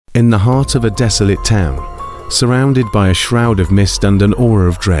In the heart of a desolate town, surrounded by a shroud of mist and an aura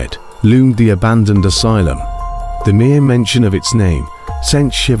of dread, loomed the abandoned asylum. The mere mention of its name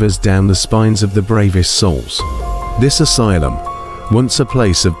sent shivers down the spines of the bravest souls. This asylum, once a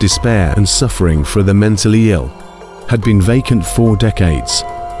place of despair and suffering for the mentally ill, had been vacant for decades,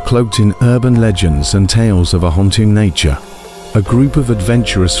 cloaked in urban legends and tales of a haunting nature. A group of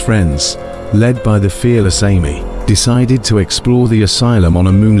adventurous friends, led by the fearless Amy, decided to explore the asylum on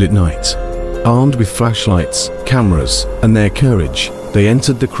a moonlit night. Armed with flashlights, cameras, and their courage, they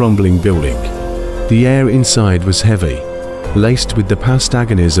entered the crumbling building. The air inside was heavy, laced with the past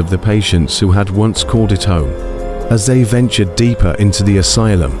agonies of the patients who had once called it home. As they ventured deeper into the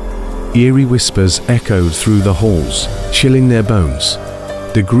asylum, eerie whispers echoed through the halls, chilling their bones.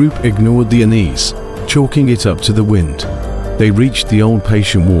 The group ignored the unease, chalking it up to the wind. They reached the old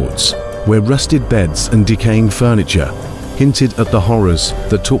patient wards, where rusted beds and decaying furniture hinted at the horrors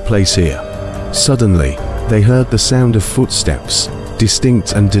that took place here. Suddenly, they heard the sound of footsteps,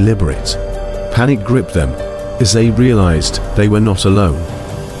 distinct and deliberate. Panic gripped them as they realized they were not alone.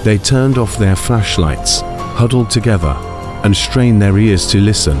 They turned off their flashlights, huddled together, and strained their ears to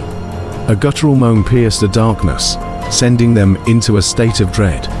listen. A guttural moan pierced the darkness, sending them into a state of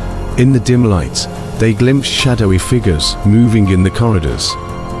dread. In the dim light, they glimpsed shadowy figures moving in the corridors.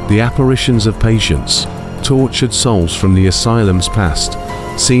 The apparitions of patients, tortured souls from the asylum's past,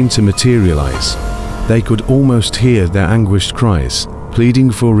 seemed to materialize. They could almost hear their anguished cries,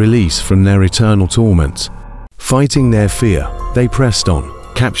 pleading for release from their eternal torment. Fighting their fear, they pressed on,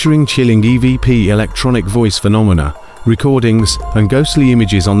 capturing chilling EVP electronic voice phenomena, recordings, and ghostly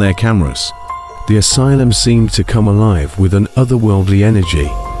images on their cameras. The asylum seemed to come alive with an otherworldly energy.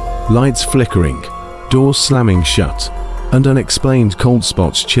 Lights flickering, doors slamming shut, and unexplained cold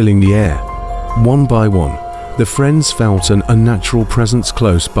spots chilling the air. One by one, the friends felt an unnatural presence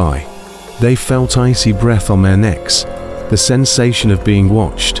close by. They felt icy breath on their necks, the sensation of being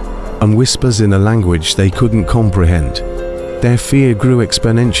watched, and whispers in a language they couldn't comprehend. Their fear grew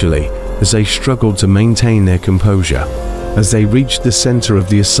exponentially as they struggled to maintain their composure. As they reached the center of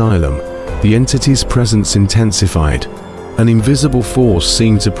the asylum, the entity's presence intensified. An invisible force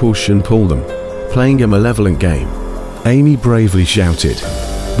seemed to push and pull them, playing a malevolent game. Amy bravely shouted,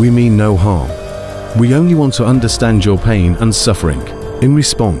 "We mean no harm. We only want to understand your pain and suffering." In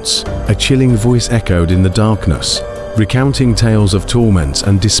response, a chilling voice echoed in the darkness, recounting tales of torment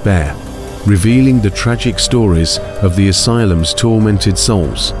and despair, revealing the tragic stories of the asylum's tormented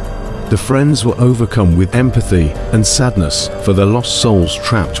souls. The friends were overcome with empathy and sadness for the lost souls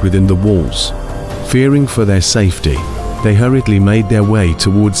trapped within the walls. Fearing for their safety, they hurriedly made their way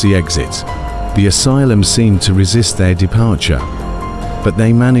towards the exit. The asylum seemed to resist their departure, but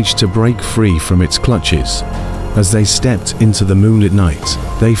they managed to break free from its clutches. As they stepped into the moonlit night,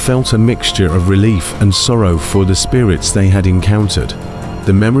 they felt a mixture of relief and sorrow for the spirits they had encountered.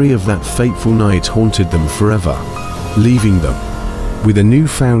 The memory of that fateful night haunted them forever, leaving them with a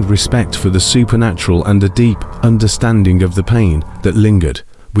newfound respect for the supernatural and a deep understanding of the pain that lingered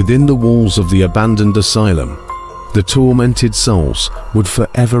within the walls of the abandoned asylum. The tormented souls would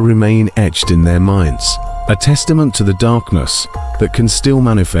forever remain etched in their minds, a testament to the darkness that can still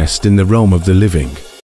manifest in the realm of the living.